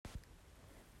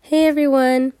Hey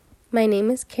everyone, my name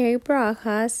is Carrie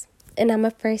Barajas, and I'm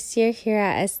a first year here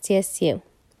at SDSU.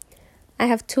 I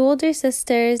have 2 older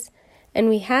sisters, and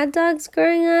we had dogs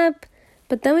growing up,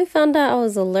 but then we found out I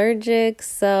was allergic,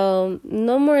 so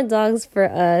no more dogs for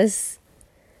us.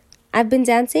 I've been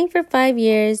dancing for 5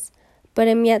 years, but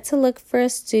I'm yet to look for a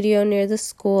studio near the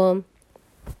school.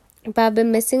 But I've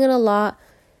been missing it a lot,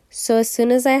 so as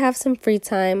soon as I have some free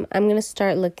time, I'm going to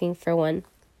start looking for one.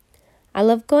 I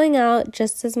love going out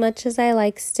just as much as I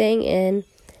like staying in,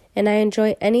 and I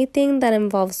enjoy anything that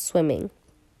involves swimming.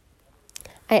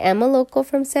 I am a local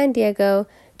from San Diego,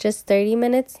 just 30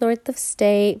 minutes north of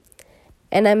state,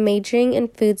 and I'm majoring in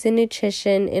foods and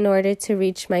nutrition in order to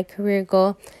reach my career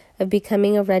goal of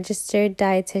becoming a registered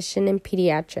dietitian in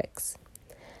pediatrics.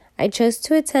 I chose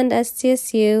to attend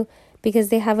SDSU because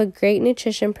they have a great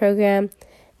nutrition program,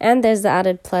 and there's the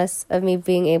added plus of me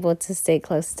being able to stay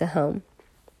close to home.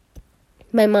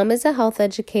 My mom is a health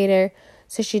educator,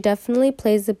 so she definitely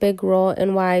plays a big role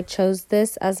in why I chose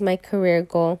this as my career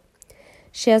goal.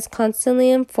 She has constantly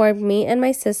informed me and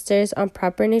my sisters on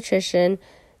proper nutrition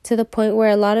to the point where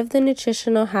a lot of the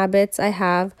nutritional habits I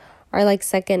have are like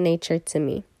second nature to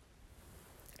me.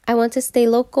 I want to stay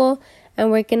local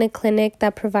and work in a clinic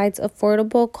that provides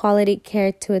affordable quality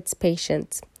care to its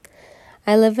patients.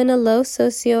 I live in a low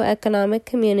socioeconomic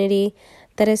community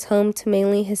that is home to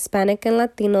mainly Hispanic and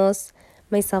Latinos,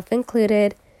 myself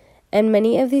included, and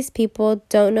many of these people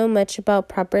don't know much about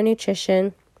proper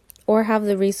nutrition or have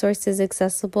the resources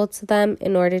accessible to them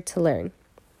in order to learn.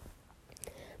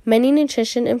 Many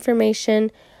nutrition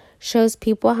information shows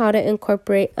people how to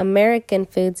incorporate American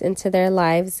foods into their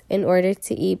lives in order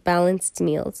to eat balanced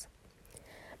meals.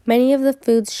 Many of the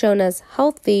foods shown as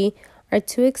healthy are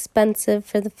too expensive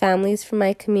for the families from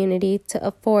my community to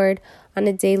afford on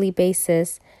a daily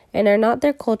basis and are not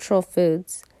their cultural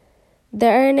foods.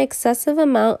 There are an excessive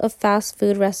amount of fast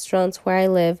food restaurants where I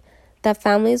live that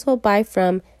families will buy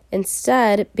from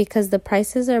instead because the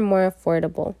prices are more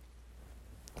affordable.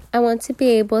 I want to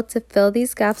be able to fill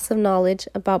these gaps of knowledge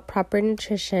about proper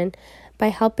nutrition by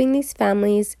helping these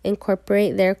families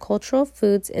incorporate their cultural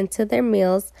foods into their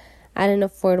meals at an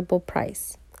affordable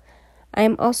price. I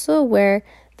am also aware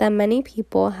that many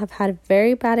people have had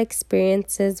very bad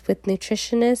experiences with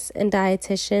nutritionists and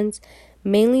dietitians,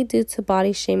 mainly due to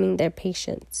body shaming their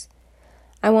patients.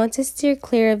 I want to steer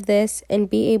clear of this and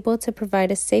be able to provide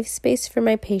a safe space for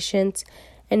my patients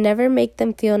and never make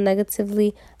them feel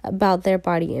negatively about their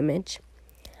body image.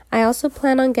 I also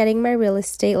plan on getting my real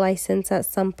estate license at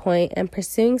some point and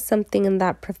pursuing something in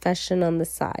that profession on the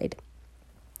side.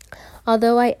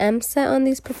 Although I am set on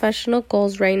these professional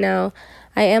goals right now,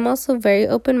 I am also very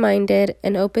open-minded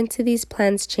and open to these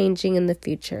plans changing in the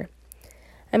future.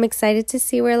 I'm excited to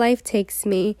see where life takes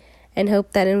me and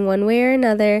hope that in one way or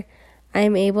another, I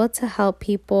am able to help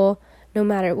people no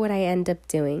matter what I end up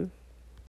doing.